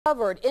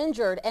Covered,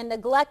 injured, and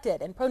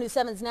neglected. And Pro News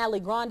 7's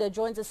Natalie Granda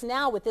joins us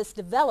now with this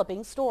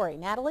developing story.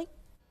 Natalie?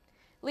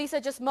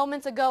 Lisa, just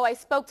moments ago, I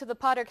spoke to the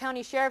Potter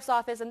County Sheriff's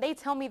Office, and they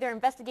tell me they're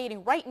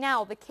investigating right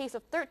now the case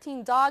of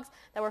 13 dogs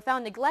that were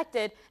found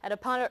neglected at a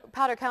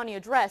Potter County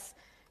address.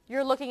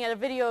 You're looking at a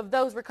video of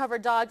those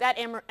recovered dogs at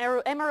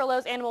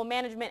Amarillo's Animal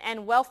Management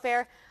and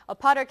Welfare. A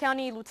Potter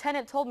County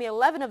lieutenant told me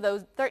 11 of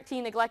those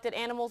 13 neglected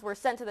animals were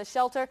sent to the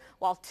shelter,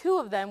 while 2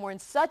 of them were in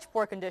such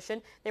poor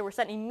condition they were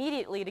sent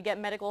immediately to get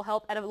medical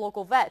help at a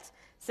local vet.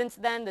 Since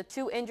then, the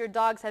 2 injured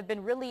dogs have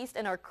been released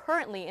and are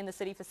currently in the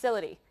city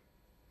facility.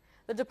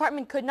 The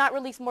department could not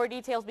release more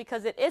details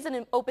because it is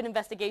an open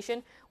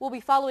investigation. We'll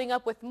be following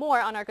up with more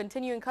on our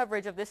continuing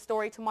coverage of this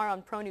story tomorrow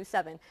on Pro News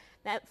 7.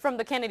 From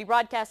the Kennedy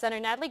Broadcast Center,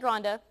 Natalie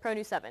Granda, Pro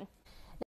News 7.